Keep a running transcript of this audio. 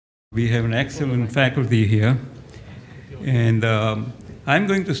We have an excellent faculty here, and I'm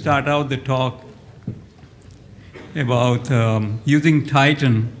going to start out the talk about using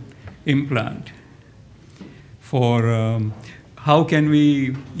Titan implant for how can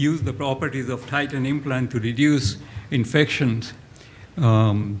we use the properties of Titan implant to reduce infections,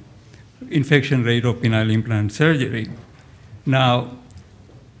 infection rate of penile implant surgery. Now,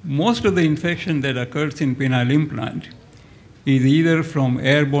 most of the infection that occurs in penile implant is either from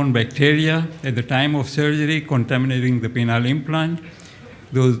airborne bacteria at the time of surgery contaminating the penile implant.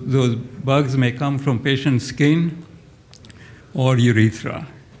 Those bugs may come from patient's skin or urethra.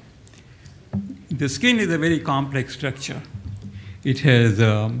 The skin is a very complex structure. It has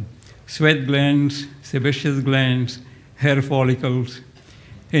sweat glands, sebaceous glands, hair follicles,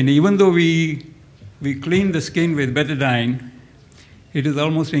 and even though we clean the skin with betadine, it is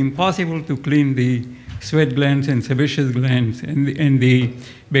almost impossible to clean the sweat glands and sebaceous glands, and the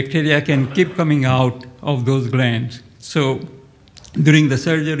bacteria can keep coming out of those glands. So during the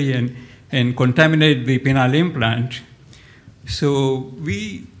surgery and contaminate the penile implant, so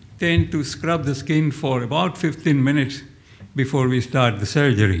we tend to scrub the skin for about 15 minutes before we start the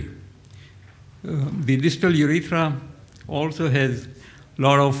surgery. The distal urethra also has a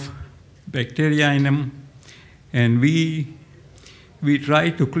lot of bacteria in them, and we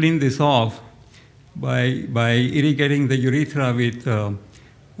try to clean this off by irrigating the urethra with 5%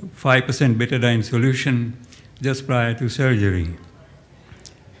 betadine solution just prior to surgery.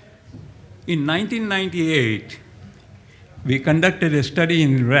 In 1998, we conducted a study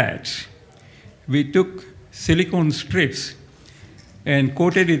in rats. We took silicone strips and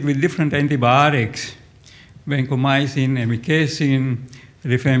coated it with different antibiotics, vancomycin, amikacin,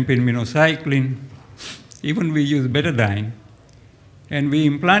 rifampin, minocycline. Even we used betadine. And we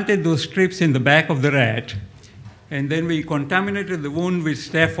implanted those strips in the back of the rat, and then we contaminated the wound with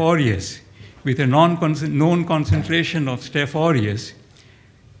Staph aureus, with a known concentration of Staph aureus.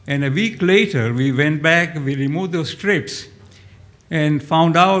 And a week later, we went back, we removed those strips, and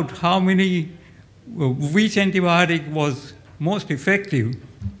found out which antibiotic was most effective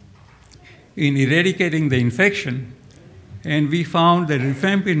in eradicating the infection. And we found that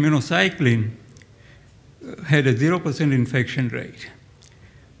rifampin minocycline had a 0% infection rate.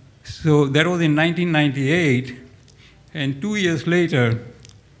 So that was in 1998, and 2 years later,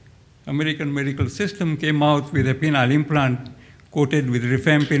 American Medical System came out with a penile implant coated with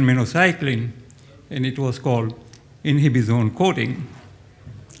rifampin minocycline, and it was called Inhibizone coating.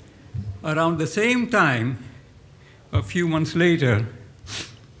 Around the same time, a few months later,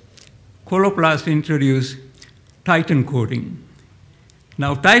 Coloplast introduced Titan coating.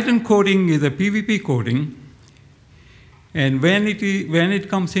 Now, Titan coating is a PVP coating, and when it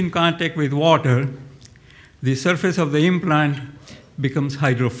comes in contact with water, the surface of the implant becomes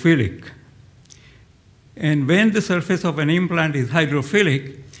hydrophilic. And when the surface of an implant is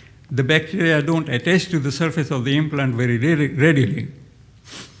hydrophilic, the bacteria don't attach to the surface of the implant very readily.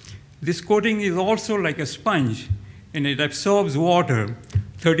 This coating is also like a sponge, and it absorbs water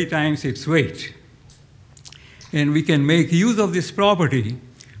 30 times its weight. And we can make use of this property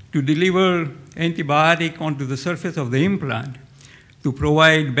to deliver antibiotic onto the surface of the implant to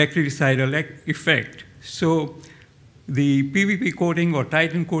provide bactericidal effect. So the PVP coating or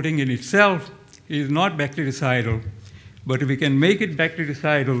Titan coating in itself is not bactericidal, but we can make it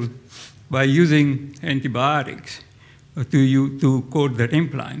bactericidal by using antibiotics to coat that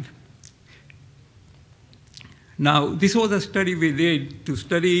implant. Now, this was a study we did to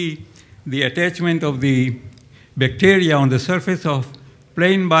study the attachment of the bacteria on the surface of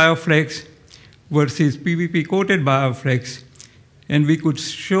plain BIOFLEX versus PVP-coated BIOFLEX, and we could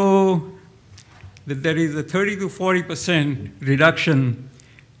show that there is a 30 to 40% reduction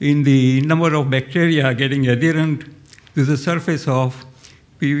in the number of bacteria getting adherent to the surface of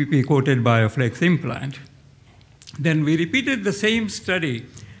PVP-coated BIOFLEX implant. Then we repeated the same study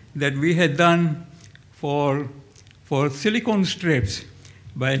that we had done for silicone strips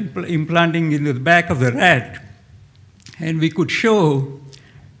by implanting into the back of the rat, and we could show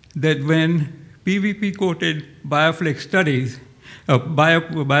that when PVP-coated BIOFLEX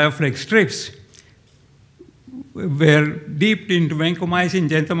BIOFLEX strips were dipped into vancomycin,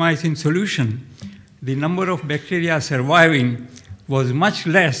 gentamicin solution, the number of bacteria surviving was much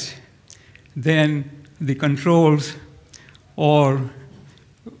less than the controls or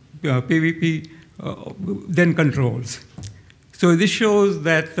PVP than controls. So this shows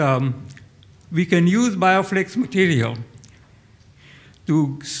that we can use BIOFLEX material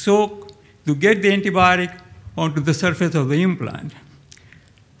to get the antibiotic onto the surface of the implant.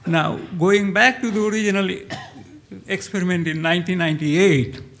 Now, going back to the original experiment in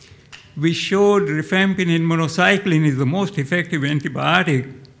 1998, we showed rifampin and minocycline is the most effective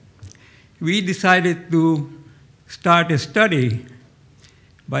antibiotic, we decided to start a study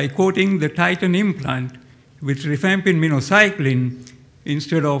by coating the Titan implant with rifampin minocycline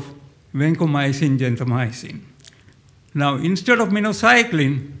instead of vancomycin gentamicin. Now, instead of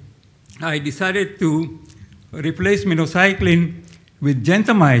minocycline, I decided to replace minocycline with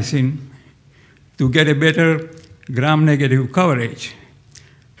gentamicin to get a better gram-negative coverage.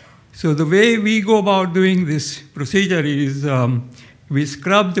 So the way we go about doing this procedure is we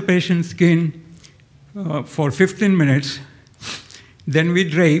scrub the patient's skin for 15 minutes, then we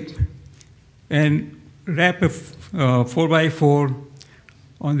drape and wrap a 4x4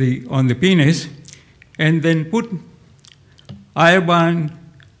 on the penis, and then put iron-bound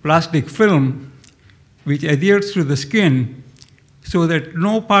plastic film which adheres to the skin so that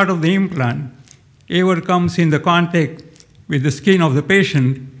no part of the implant ever comes in the contact with the skin of the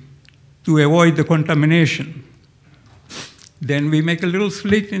patient to avoid the contamination. Then we make a little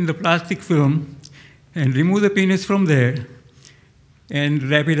slit in the plastic film and remove the penis from there and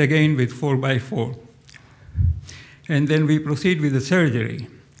wrap it again with 4x4. And then we proceed with the surgery.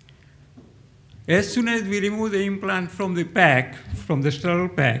 As soon as we remove the implant from the pack, from the sterile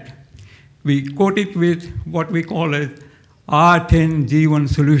pack, we coat it with what we call a R10G1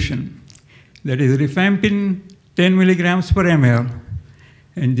 solution. That is rifampin 10 milligrams per ml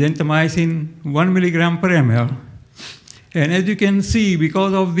and gentamicin 1 milligram per ml. And as you can see,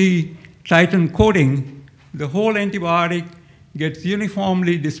 because of the Titan coating, the whole antibiotic gets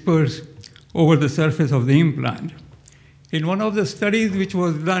uniformly dispersed over the surface of the implant. In one of the studies which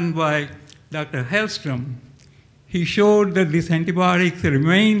was done by Dr. Hellstrom, he showed that these antibiotics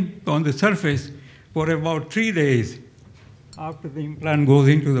remain on the surface for about 3 days after the implant goes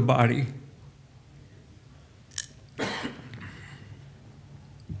into the body.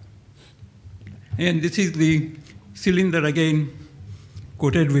 And this is the cylinder again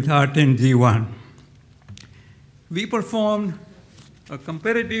coated with R10G1. We performed a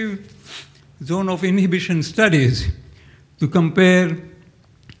comparative zone of inhibition studies to compare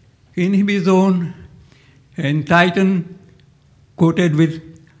Inhibizone and Titan coated with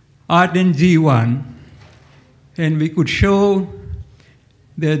R10G1, and we could show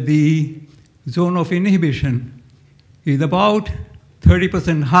that the zone of inhibition is about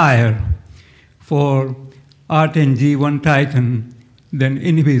 30% higher for R10G1 Titan than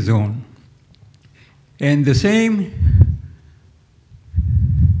Inhibizone. And the same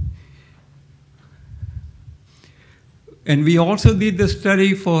and we also did the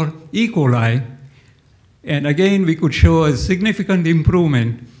study for E. coli, and again we could show a significant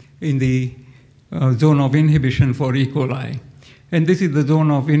improvement in the zone of inhibition for E. coli. And this is the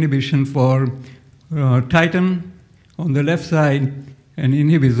zone of inhibition for Titan on the left side and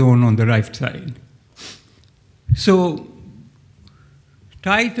Inhibizone on the right side. So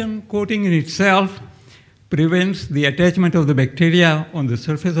Titan coating in itself prevents the attachment of the bacteria on the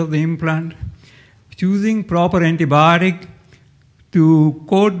surface of the implant. Choosing proper antibiotic to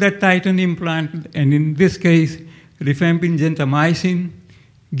coat that Titan implant, and in this case, rifampin gentamicin,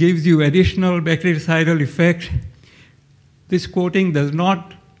 gives you additional bactericidal effect. This coating does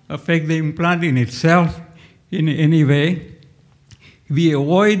not affect the implant in itself in any way. We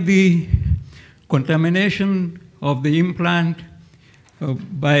avoid the contamination of the implant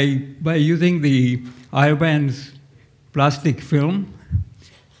by using the Iovan's plastic film,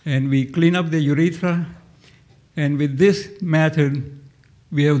 and we clean up the urethra. And with this method,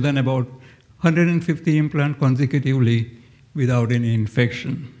 we have done about 150 implants consecutively without any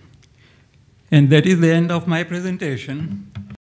infection. And that is the end of my presentation.